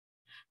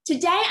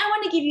Today, I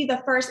want to give you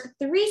the first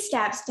 3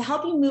 steps to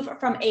help you move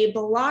from a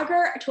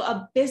blogger to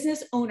a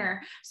business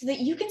owner so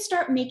that you can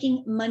start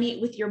making money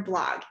with your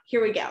blog.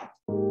 Here we go.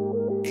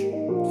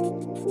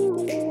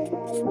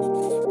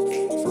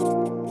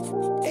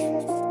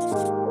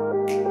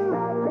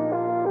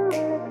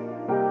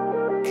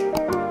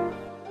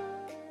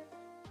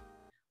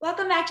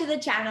 Welcome back to the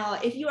channel.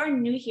 If you are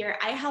new here,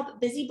 I help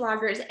busy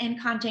bloggers and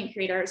content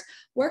creators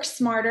work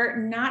smarter,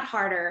 not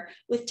harder,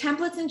 with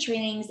templates and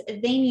trainings they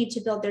need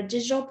to build their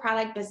digital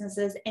product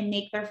businesses and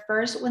make their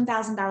first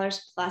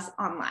 $1,000 plus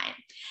online.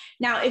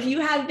 Now, if you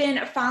have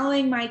been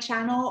following my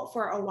channel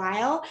for a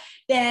while,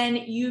 then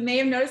you may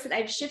have noticed that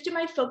I've shifted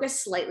my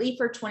focus slightly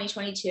for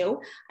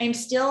 2022. I'm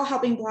still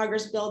helping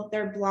bloggers build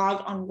their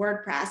blog on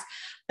WordPress,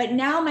 but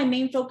now my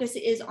main focus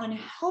is on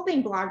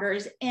helping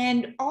bloggers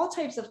and all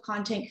types of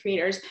content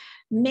creators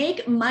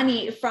make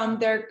money from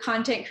their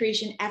content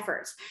creation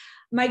efforts.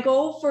 My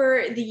goal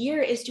for the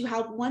year is to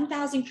help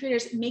 1,000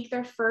 creators make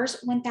their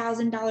first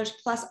 $1,000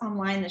 plus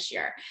online this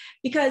year.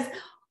 Because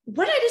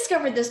what I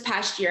discovered this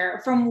past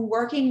year from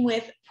working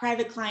with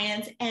private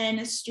clients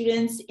and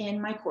students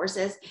in my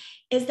courses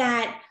is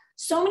that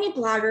so many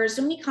bloggers,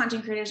 so many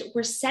content creators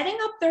were setting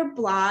up their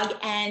blog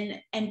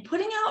and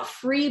putting out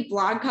free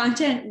blog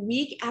content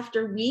week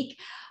after week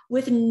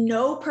with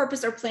no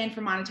purpose or plan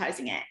for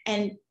monetizing it.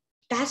 And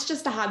that's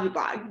just a hobby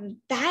blog.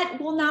 That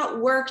will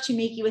not work to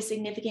make you a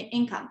significant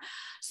income.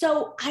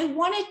 So I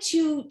wanted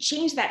to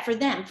change that for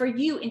them, for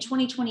you in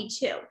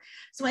 2022.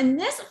 So in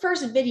this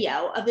first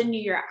video of the new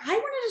year, I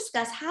want to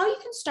discuss how you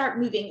can start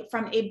moving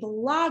from a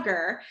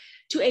blogger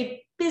to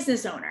a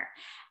business owner.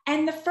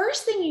 And the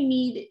first thing you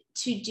need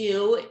to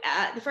do,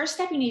 the first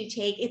step you need to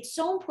take, it's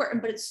so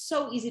important, but it's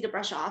so easy to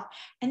brush off.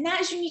 And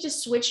that is you need to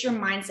switch your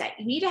mindset.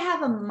 You need to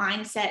have a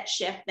mindset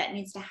shift that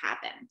needs to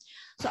happen.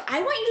 So I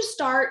want you to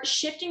start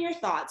shifting your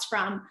thoughts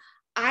from,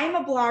 I'm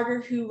a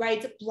blogger who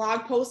writes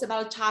blog posts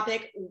about a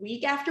topic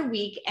week after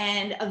week,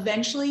 and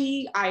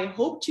eventually I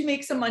hope to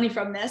make some money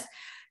from this,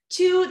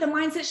 to the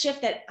mindset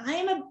shift that I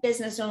am a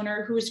business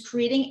owner who is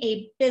creating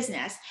a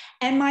business,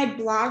 and my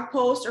blog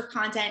post or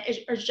content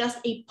is just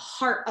a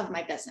part of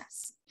my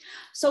business.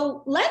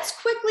 So let's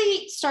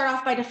quickly start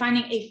off by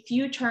defining a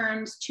few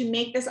terms to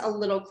make this a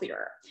little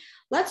clearer.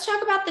 Let's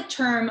talk about the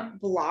term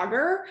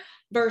blogger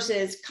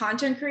versus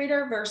content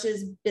creator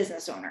versus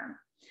business owner.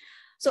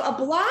 So a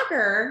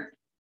blogger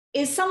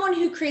is someone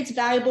who creates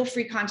valuable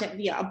free content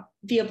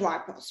via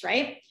blog posts,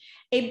 right?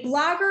 A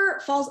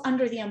blogger falls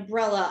under the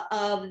umbrella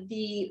of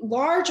the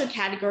larger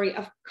category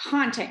of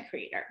content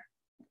creator,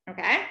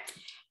 okay?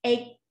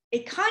 A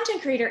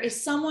content creator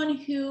is someone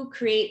who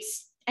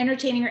creates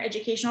entertaining or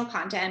educational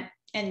content,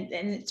 and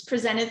it's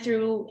presented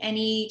through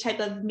any type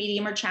of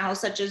medium or channel,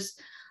 such as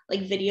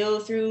like video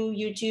through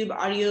YouTube,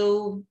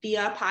 audio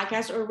via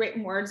podcast, or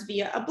written words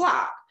via a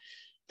blog.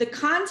 The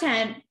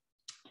content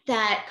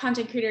that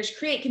content creators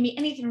create can be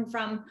anything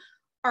from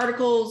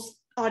articles,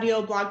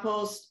 audio, blog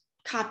posts,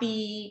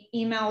 copy,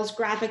 emails,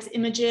 graphics,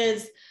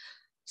 images,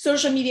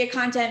 social media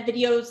content,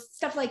 videos,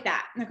 stuff like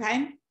that,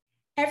 okay?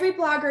 Every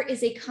blogger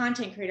is a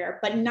content creator,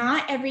 but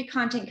not every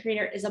content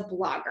creator is a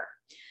blogger.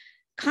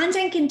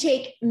 Content can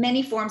take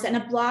many forms, and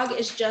a blog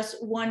is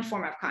just one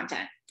form of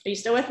content. Are you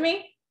still with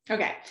me?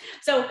 Okay,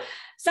 so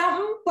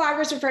some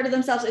bloggers refer to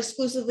themselves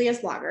exclusively as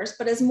bloggers,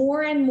 but as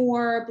more and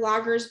more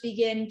bloggers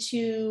begin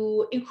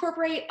to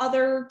incorporate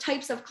other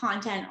types of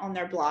content on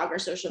their blog or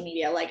social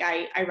media, like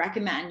I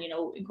recommend,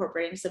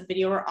 incorporating some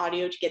video or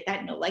audio to get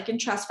that know, like, and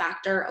trust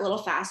factor a little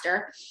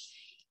faster.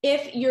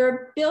 If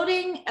you're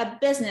building a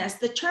business,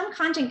 the term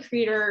content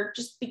creator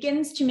just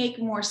begins to make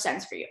more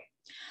sense for you.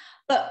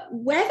 But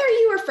whether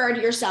you refer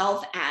to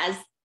yourself as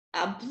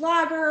a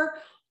blogger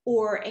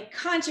or a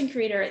content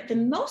creator, the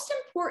most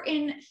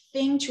important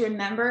thing to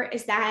remember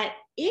is that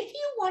if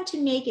you want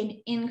to make an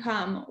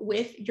income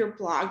with your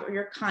blog or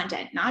your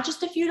content, not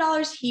just a few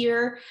dollars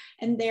here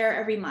and there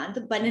every month,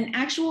 but an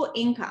actual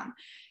income,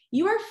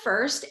 you are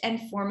first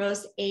and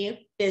foremost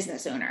a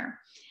business owner.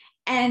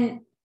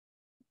 And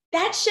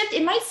that shift,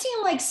 it might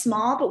seem like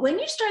small, but when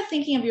you start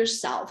thinking of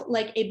yourself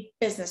like a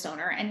business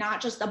owner and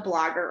not just a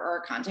blogger or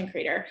a content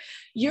creator,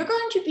 you're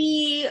going to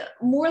be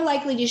more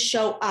likely to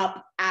show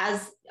up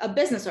as a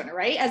business owner,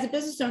 right? As a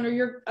business owner,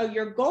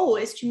 your goal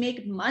is to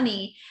make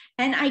money,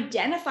 and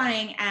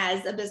identifying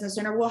as a business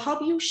owner will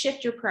help you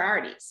shift your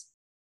priorities.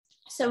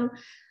 So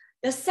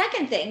the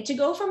second thing, to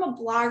go from a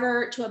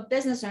blogger to a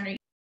business owner,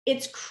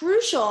 it's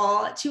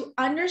crucial to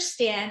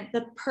understand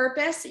the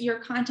purpose your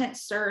content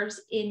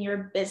serves in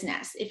your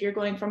business if you're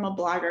going from a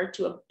blogger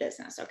to a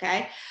business,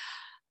 okay?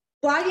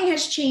 Blogging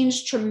has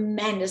changed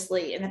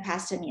tremendously in the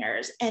past 10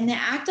 years, and the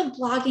act of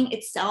blogging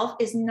itself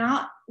is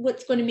not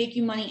what's going to make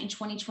you money in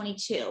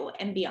 2022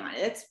 and beyond.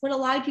 It's what a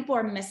lot of people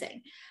are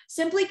missing.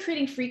 Simply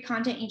creating free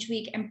content each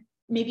week and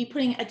maybe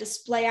putting a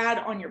display ad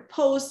on your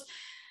post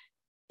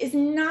is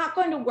not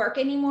going to work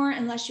anymore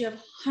unless you have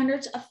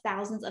hundreds of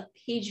thousands of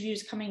page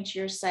views coming to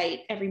your site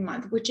every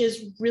month, which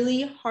is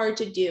really hard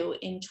to do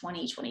in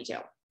 2022.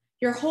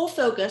 Your whole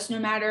focus, no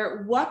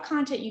matter what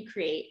content you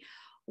create,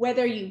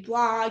 Whether you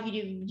blog,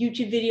 you do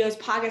YouTube videos,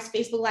 podcasts,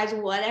 Facebook Lives,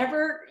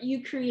 whatever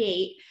you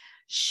create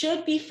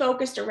should be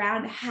focused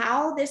around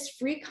how this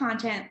free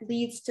content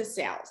leads to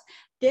sales.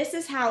 This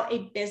is how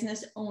a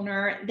business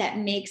owner that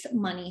makes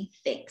money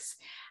thinks.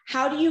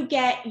 How do you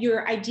get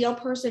your ideal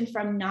person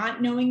from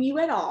not knowing you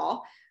at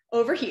all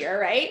over here,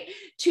 right,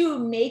 to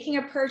making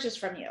a purchase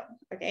from you?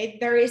 Okay,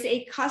 there is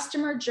a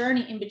customer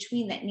journey in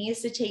between that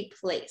needs to take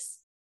place.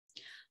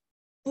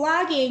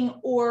 Blogging,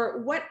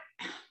 or what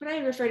I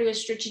refer to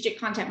as strategic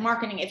content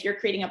marketing, if you're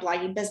creating a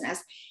blogging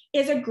business,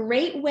 is a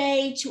great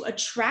way to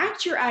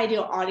attract your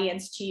ideal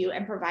audience to you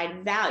and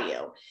provide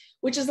value,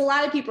 which is a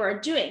lot of people are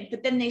doing,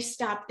 but then they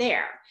stop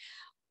there.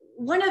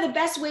 One of the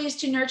best ways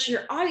to nurture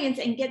your audience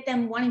and get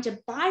them wanting to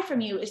buy from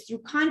you is through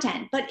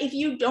content. But if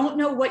you don't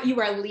know what you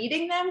are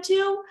leading them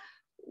to,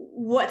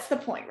 what's the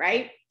point,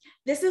 right?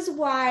 This is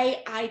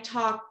why I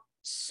talk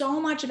so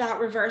much about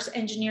reverse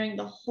engineering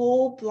the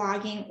whole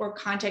blogging or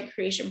content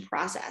creation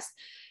process.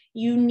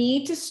 You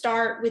need to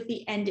start with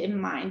the end in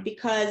mind,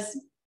 because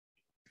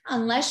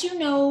unless you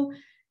know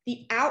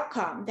the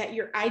outcome that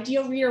your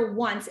ideal reader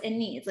wants and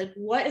needs, like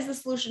what is the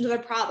solution to their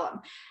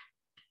problem,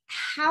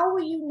 how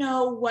will you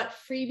know what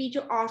freebie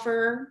to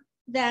offer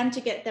them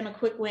to get them a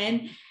quick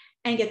win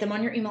and get them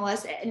on your email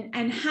list?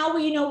 And how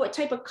will you know what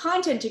type of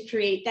content to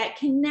create that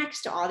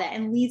connects to all that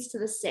and leads to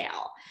the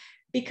sale?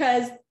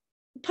 Because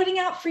putting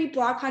out free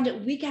blog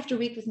content week after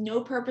week with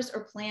no purpose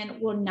or plan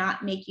will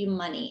not make you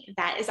money.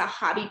 That is a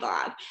hobby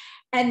blog.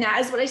 And that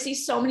is what I see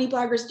so many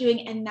bloggers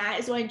doing. And that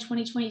is why in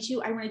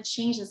 2022, I want to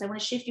change this. I want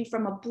to shift you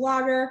from a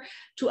blogger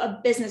to a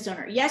business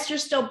owner. Yes, you're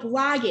still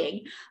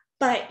blogging,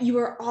 but you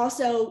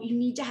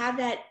need to have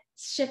that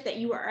shift that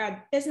you are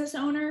a business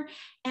owner.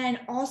 And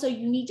also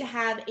you need to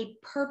have a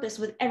purpose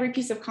with every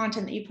piece of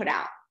content that you put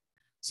out.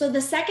 So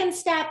the second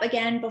step,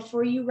 again,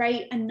 before you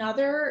write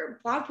another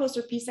blog post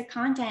or piece of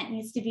content,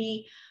 needs to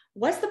be,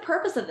 what's the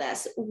purpose of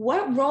this?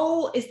 What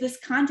role is this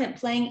content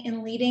playing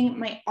in leading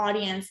my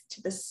audience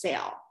to the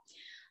sale?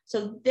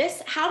 So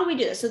how do we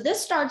do this? So this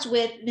starts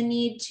with the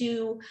need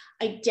to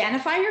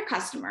identify your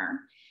customer,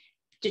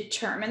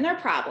 determine their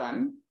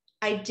problem,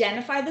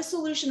 identify the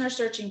solution they're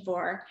searching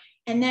for,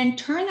 and then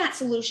turn that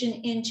solution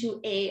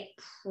into a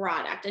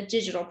product, a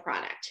digital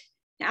product.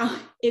 Now,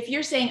 if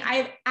you're saying, I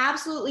have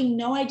absolutely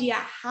no idea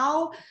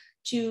how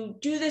to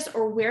do this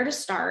or where to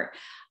start,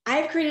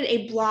 I've created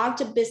a blog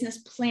to business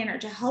planner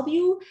to help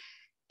you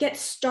get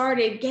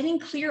started getting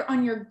clear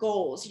on your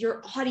goals,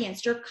 your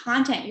audience, your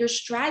content, your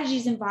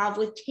strategies involved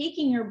with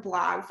taking your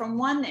blog from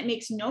one that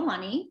makes no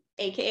money,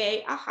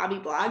 AKA a hobby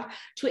blog,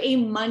 to a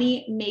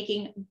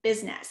money-making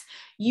business.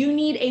 You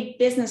need a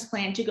business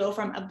plan to go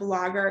from a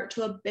blogger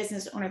to a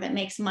business owner that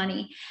makes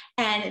money.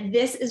 And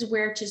this is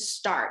where to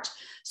start.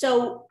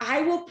 So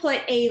I will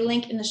put a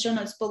link in the show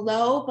notes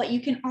below, but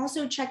you can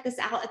also check this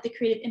out at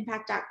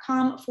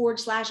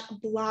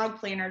thecreativeimpact.com/blog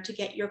planner to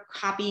get your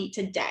copy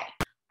today.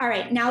 All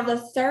right, now the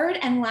third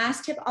and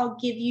last tip I'll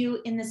give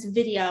you in this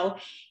video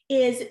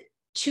is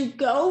to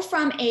go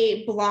from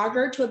a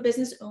blogger to a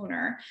business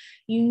owner.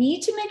 You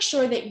need to make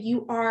sure that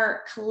you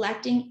are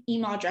collecting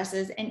email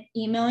addresses and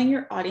emailing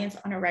your audience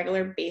on a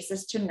regular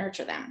basis to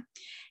nurture them.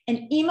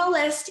 An email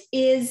list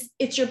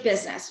it's your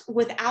business.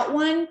 Without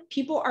one,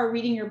 people are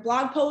reading your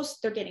blog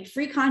posts, they're getting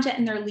free content,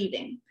 and they're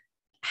leaving.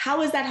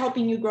 How is that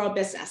helping you grow a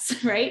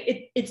business,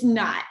 right? It's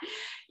not.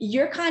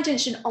 Your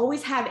content should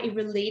always have a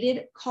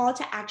related call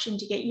to action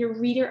to get your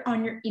reader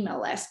on your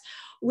email list,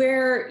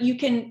 where you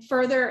can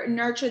further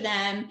nurture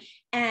them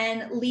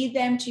and lead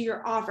them to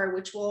your offer,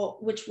 which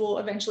will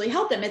eventually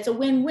help them. It's a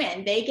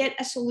win-win. They get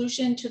a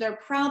solution to their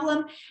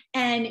problem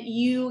and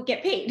you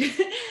get paid.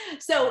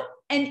 So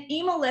an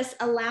email list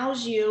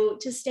allows you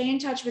to stay in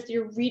touch with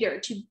your reader,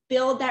 to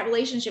build that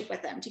relationship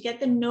with them, to get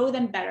to know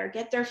them better,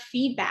 get their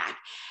feedback.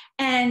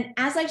 And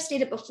as I've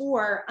stated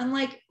before,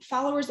 unlike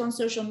followers on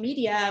social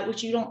media,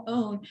 which you don't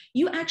own,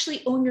 you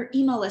actually own your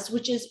email list,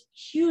 which is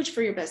huge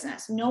for your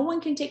business. No one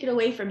can take it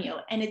away from you.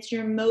 And it's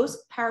your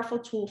most powerful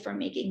tool for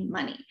making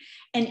money.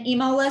 An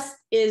email list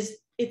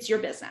it's your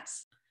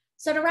business.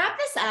 So to wrap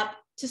this up,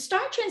 to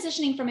start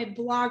transitioning from a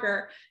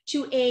blogger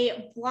to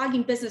a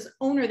blogging business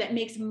owner that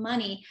makes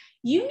money,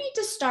 you need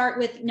to start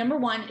with, number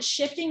one,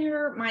 shifting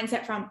your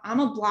mindset from I'm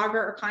a blogger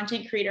or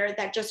content creator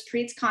that just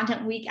creates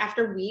content week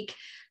after week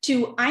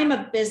to I'm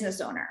a business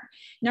owner.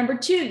 Number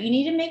two, you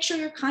need to make sure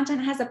your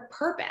content has a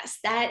purpose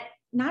that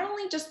not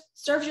only just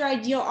serves your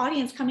ideal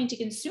audience coming to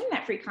consume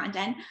that free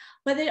content,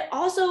 but it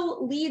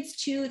also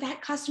leads to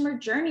that customer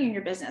journey in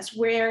your business,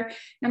 where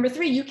number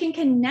three, you can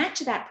connect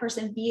to that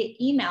person via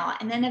email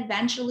and then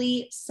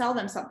eventually sell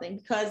them something,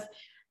 because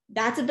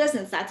that's a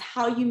business. That's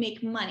how you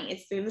make money.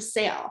 It's through the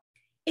sale.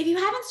 If you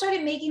haven't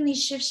started making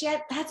these shifts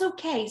yet, that's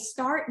okay.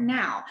 Start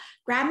now.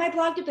 Grab my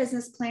blog to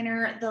business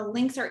planner. The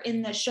links are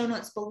in the show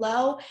notes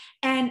below,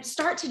 and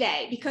start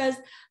today, because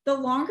the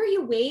longer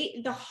you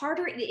wait, the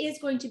harder it is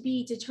going to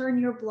be to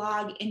turn your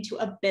blog into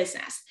a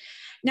business.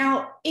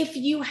 Now, if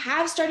you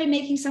have started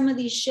making some of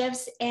these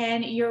shifts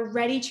and you're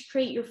ready to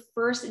create your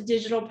first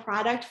digital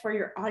product for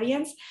your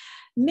audience,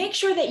 make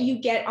sure that you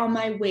get on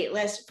my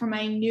waitlist for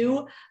my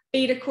new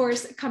beta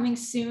course coming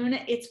soon.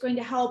 It's going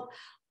to help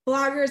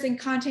bloggers and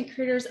content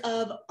creators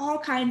of all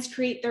kinds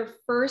create their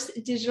first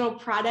digital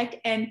product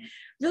and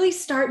really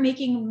start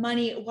making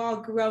money while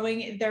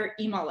growing their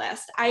email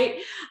list.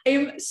 I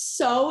am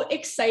so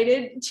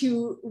excited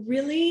to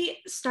really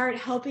start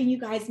helping you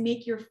guys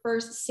make your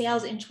first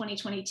sales in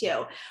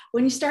 2022.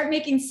 When you start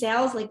making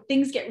sales, like,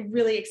 things get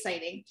really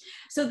exciting.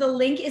 So the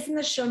link is in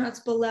the show notes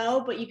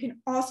below, but you can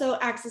also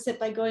access it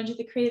by going to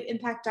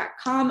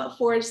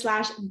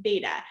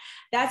thecreativeimpact.com/beta.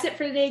 That's it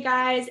for today,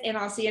 guys, and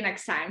I'll see you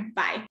next time.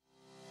 Bye.